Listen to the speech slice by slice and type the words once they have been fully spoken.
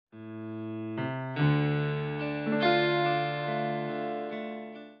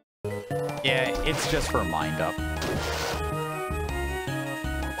It's just for a mind up.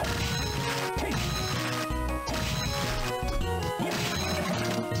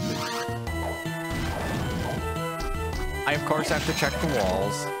 I, of course, have to check the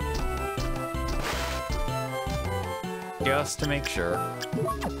walls. Just to make sure.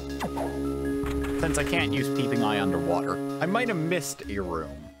 Since I can't use Peeping Eye underwater, I might have missed a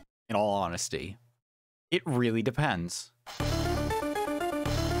room, in all honesty. It really depends.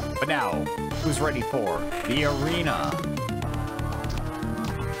 But now, who's ready for the arena?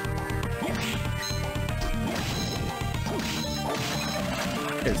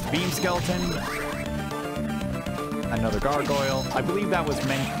 There's the beam skeleton. Another gargoyle. I believe that was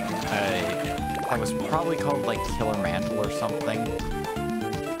meant, that was probably called like Killer Mantle or something.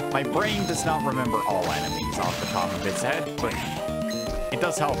 My brain does not remember all enemies off the top of its head, but it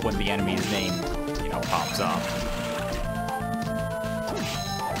does help when the enemy's name, you know, pops up.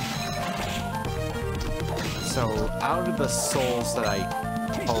 So, out of the souls that I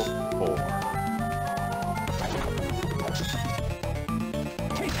hope for,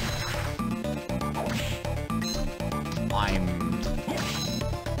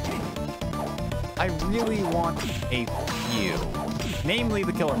 I really want a few, namely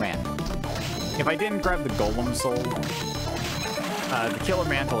the Killer Mantle. If I didn't grab the Golem Soul, the Killer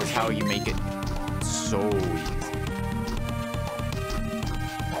Mantle is how you make it so easy.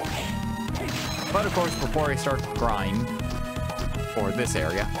 But of course, before I start the grind for this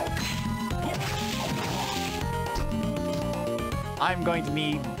area, I'm going to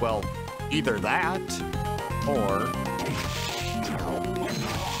need, well, either that, or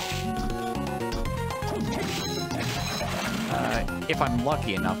if I'm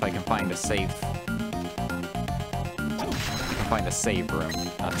lucky enough, I can find a safe. I can find a save room,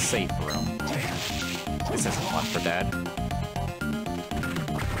 not a safe room. This isn't Left 4 Dead.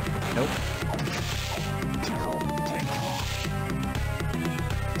 Nope.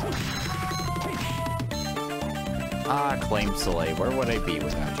 Ah, Claim Soleil, where would I be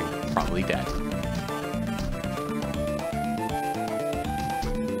without you? Probably dead.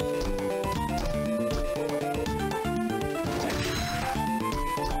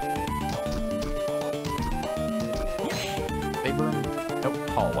 Save room? Nope,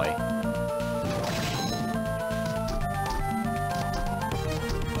 hallway.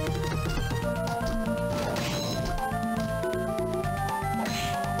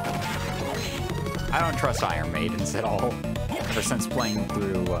 I don't trust Iron Maidens at all, ever since playing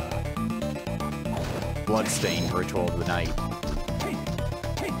through Bloodstained Ritual of the Night.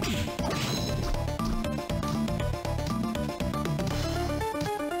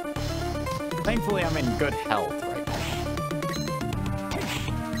 Thankfully, I'm in good health right now.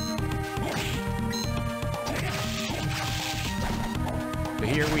 So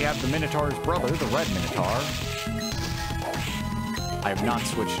here we have the Minotaur's brother, the Red Minotaur. I have not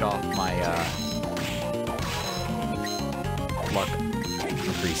switched off my, luck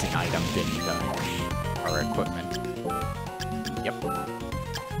increasing item, didn't our equipment. Yep.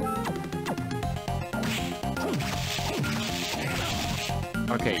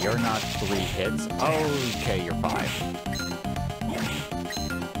 Okay, you're not 3 hits. Okay, you're 5.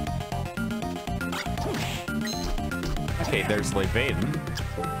 Okay, there's Leviathan.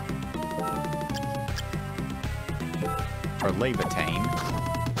 Or Levitane.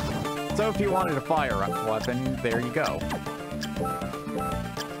 So if you wanted a fire weapon, there you go.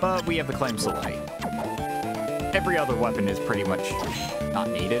 But we have the Claim Soleil. Every other weapon is pretty much not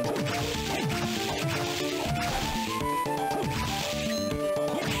needed.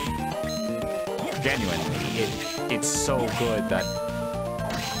 Genuinely, it's so good that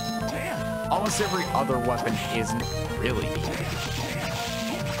almost every other weapon isn't really needed.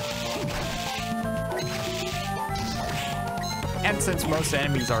 And since most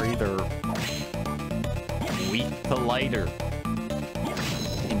enemies are either weak to light or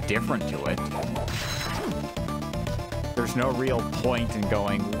indifferent to it, there's no real point in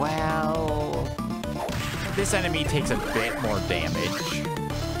going, well, this enemy takes a bit more damage.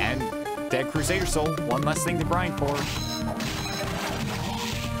 And Dead Crusader Soul, one less thing to grind for.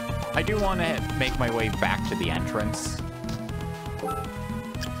 I do want to make my way back to the entrance.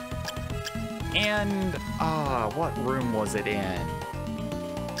 And, what room was it in?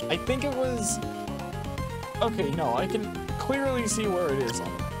 I think it was... Okay, no, I can clearly see where it is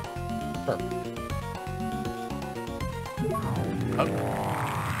on there. Perfect. Oh.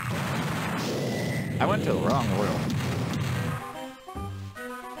 I went to the wrong room.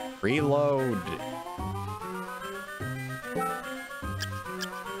 Reload.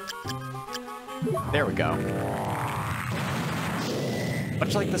 There we go.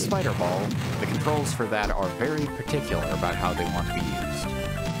 Much like the spider ball, the controls for that are very particular about how they want to be used.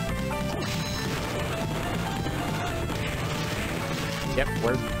 Yep,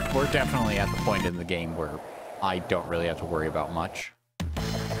 we're definitely at the point in the game where I don't really have to worry about much.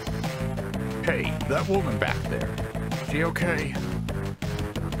 Hey, that woman back there. She okay?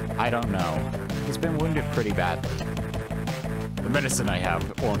 I don't know. He's been wounded pretty badly. The medicine I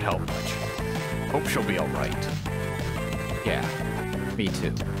have won't help much. Hope she'll be alright. Yeah, me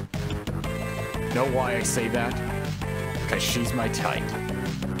too. Know why I say that? Because she's my type.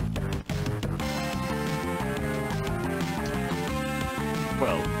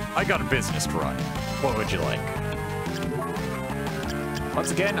 Well, I got a business to run. What would you like?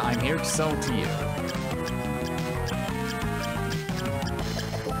 Once again, I'm here to sell to you.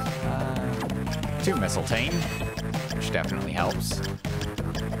 2 mistletoe, which definitely helps.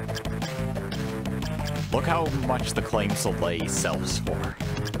 Look how much the Claim Soleil sells for.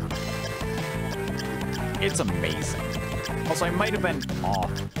 It's amazing. Also, I might have been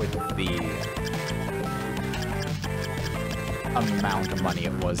off with the amount of money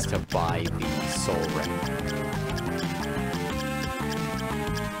it was to buy the Soul Ring.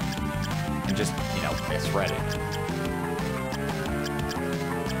 And just, you know, misread it.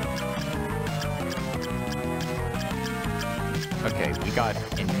 Okay, we got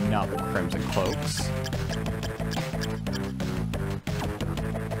enough Crimson Cloaks.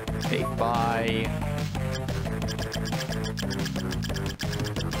 Big buy.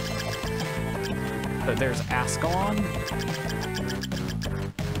 But there's Ascalon.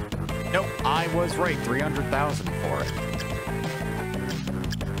 Nope, I was right. 300,000 for it.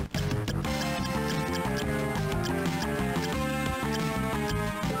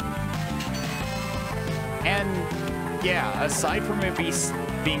 And yeah, aside from it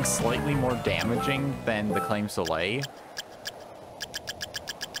being slightly more damaging than the Claim Soleil,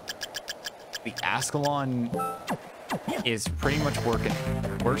 the Ascalon is pretty much working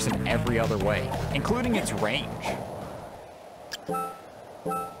worse in every other way, including its range.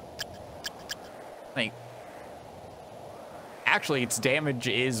 Like, actually, its damage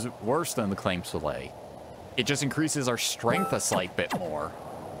is worse than the Claim Soleil. It just increases our strength a slight bit more.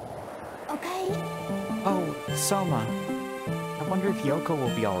 Okay. Oh, Soma. I wonder if Yoko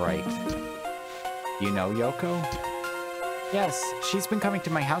will be alright. You know Yoko? Yes, she's been coming to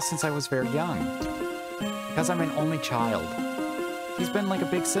my house since I was very young. Because I'm an only child. She's been like a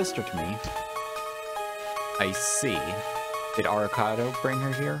big sister to me. I see. Did Arcado bring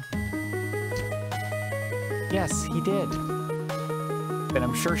her here? Yes, he did. Then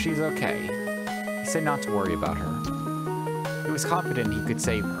I'm sure she's okay. He said not to worry about her. He was confident he could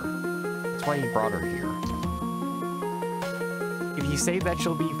save her. That's why he brought her here. If you say that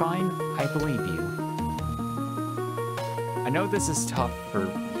she'll be fine, I believe you. I know this is tough for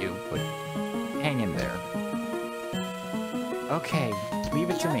you, but hang in there. Okay, leave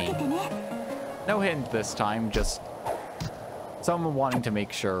it to me. No hint this time, just someone wanting to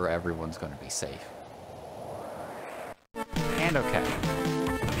make sure everyone's going to be safe. And okay.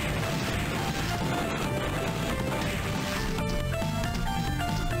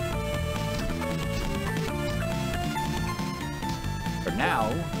 For now,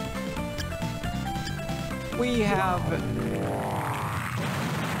 we have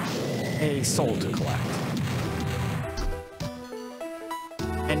a soul to collect.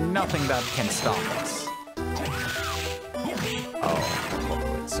 And nothing that can stop us. Oh,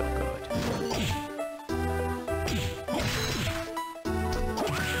 it's so good.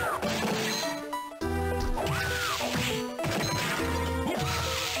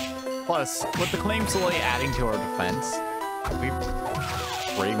 Plus, with the Claim Soleil adding to our defense, we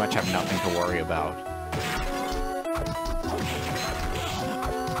pretty much have nothing to worry about.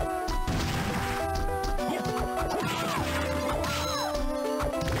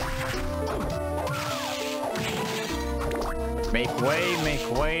 Make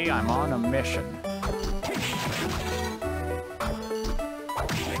way, I'm on a mission.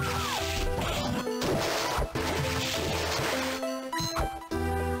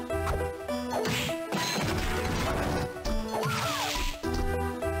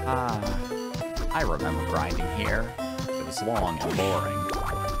 I remember grinding here. It was long and boring.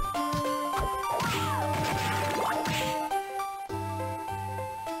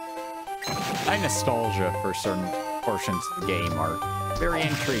 My nostalgia for certain portions of the game are very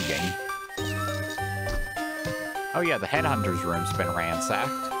intriguing. Oh yeah, the Headhunter's room's been ransacked.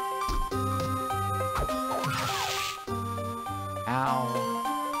 Ow.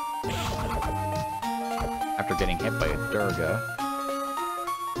 After getting hit by a Durga.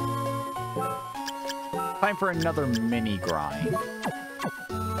 Time for another mini grind.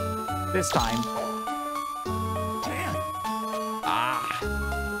 This time...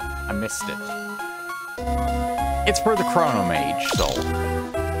 Ah, I missed it. It's for the Chrono Mage soul.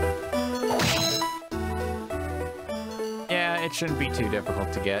 Yeah, it shouldn't be too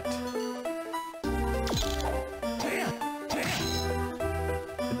difficult to get.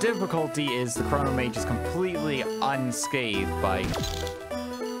 The difficulty is the Chrono Mage is completely unscathed by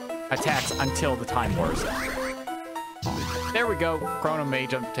attacks until the time wears out. There we go, Chrono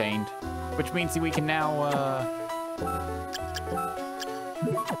Mage obtained, which means that we can now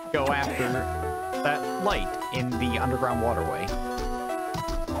go after that light in the underground waterway.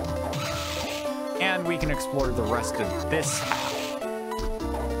 And we can explore the rest of this half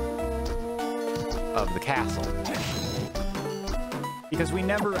of the castle. Because we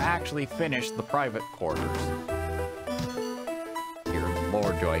never actually finished the private quarters. Dear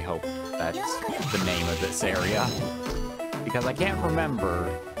Lord, do I hope that's the name of this area. Because I can't remember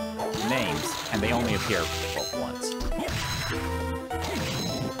names, and they only appear once.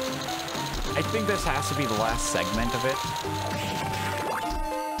 I think this has to be the last segment of it.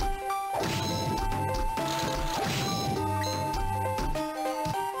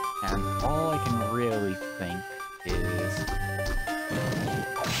 And all I can really think is...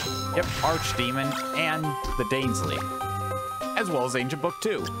 Yep, Archdemon and the Dainsley, as well as Ancient Book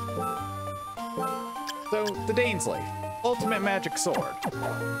 2. So, the Dainsley, ultimate magic sword.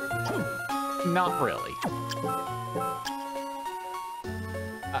 Not really.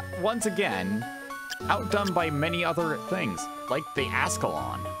 Once again, outdone by many other things, like the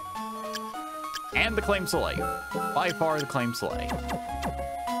Ascalon. And the Claim Soleil. By far the Claim Soleil.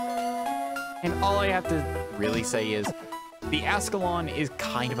 And all I have to really say is, the Ascalon is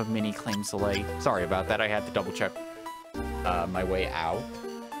kind of a mini Claim Soleil. Sorry about that, I had to double check my way out.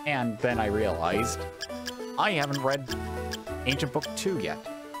 And then I realized, I haven't read Ancient Book 2 yet.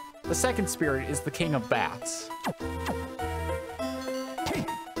 The second spirit is the King of Bats.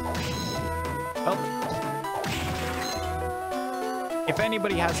 Well, if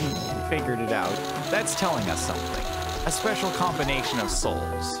anybody hasn't figured it out, that's telling us something. A special combination of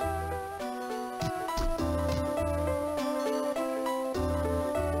souls.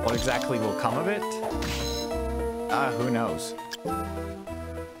 What exactly will come of it? Who knows?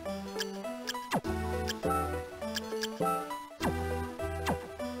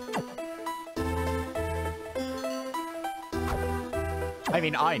 I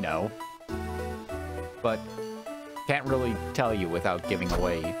mean, I know, but can't really tell you without giving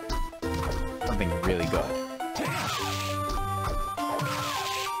away something really good.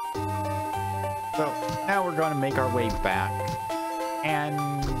 So now we're going to make our way back, and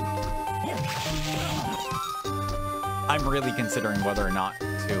I'm really considering whether or not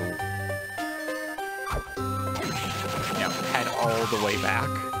to, you know, head all the way back.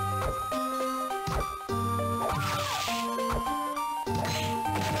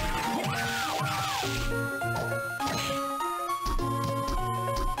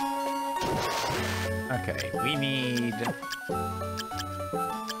 Okay, we need...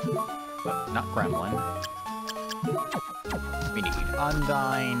 Oh, not Gremlin. We need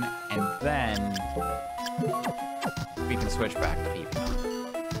Undyne, and then we can switch back to Peeping.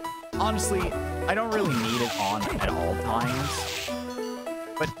 Honestly, I don't really need it on at all times,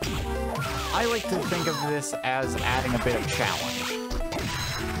 but I like to think of this as adding a bit of challenge.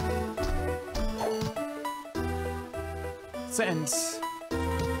 Since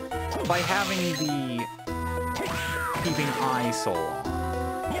by having the Peeping Eye Soul on,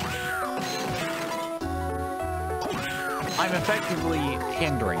 I'm effectively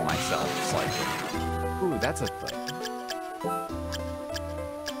hindering myself slightly. Ooh, that's a thing.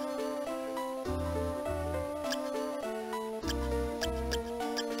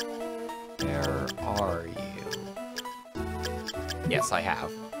 Where are you? Yes, I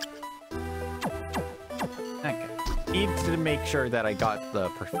have. Okay. Need to make sure that I got the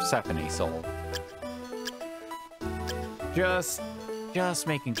Persephone soul. Just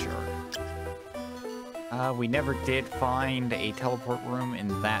making sure. We never did find a teleport room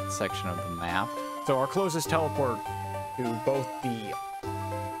in that section of the map. So our closest teleport to both the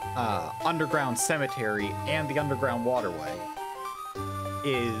underground cemetery and the underground waterway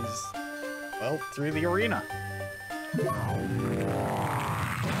is, well, through the arena.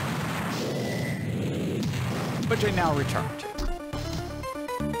 Which I now return to.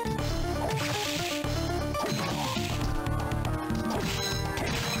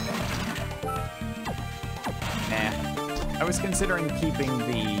 I was considering keeping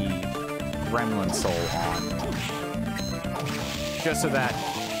the Gremlin soul on, just so that,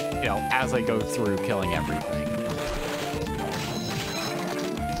 you know, as I go through killing everything.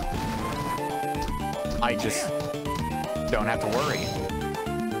 I just don't have to worry.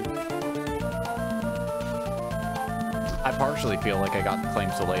 I partially feel like I got the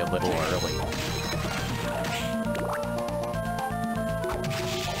claims delay a little early.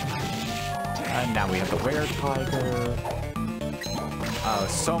 And now we have the were-tiger. Oh,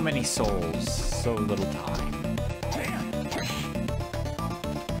 so many souls, so little time.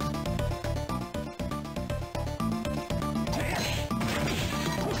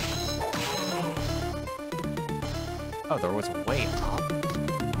 Oh, there was a way up.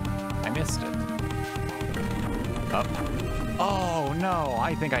 I missed it. Up. Oh, no.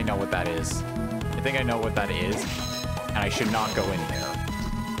 I think I know what that is. I think I know what that is. And I should not go in there.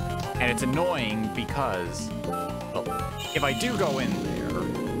 And it's annoying because, well, if I do go in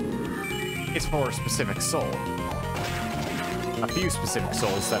there, it's for a specific soul. A few specific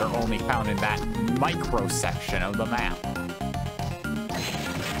souls that are only found in that micro section of the map.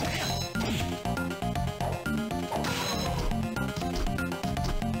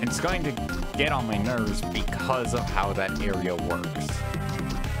 It's going to get on my nerves because of how that area works.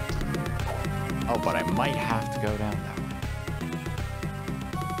 Oh, but I might have to go down that way.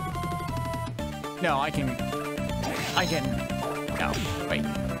 No, I can, no, wait.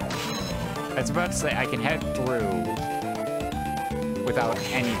 I was about to say I can head through without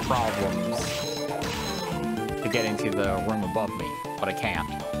any problems to get into the room above me, but I can't.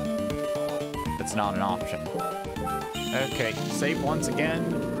 That's not an option. Okay, save once again.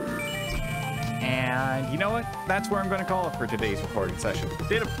 And you know what? That's where I'm going to call it for today's recording session.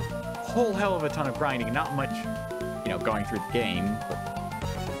 Did a whole hell of a ton of grinding. Not much, you know, going through the game, but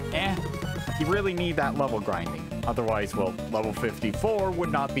you really need that level grinding. Otherwise, well, level 54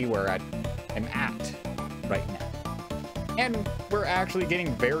 would not be where I'm at right now. And we're actually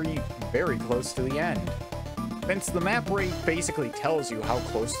getting very, very close to the end. Since the map rate basically tells you how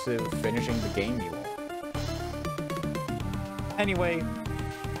close to finishing the game you are. Anyway,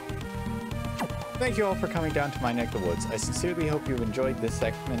 thank you all for coming down to my neck of the woods. I sincerely hope you enjoyed this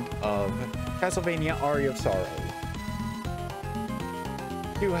segment of Castlevania Aria of Sorrow.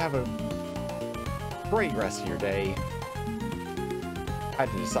 Do have a great rest of your day. I had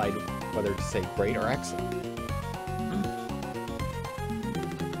to decide whether to say great or excellent.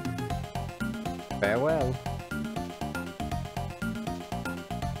 Farewell.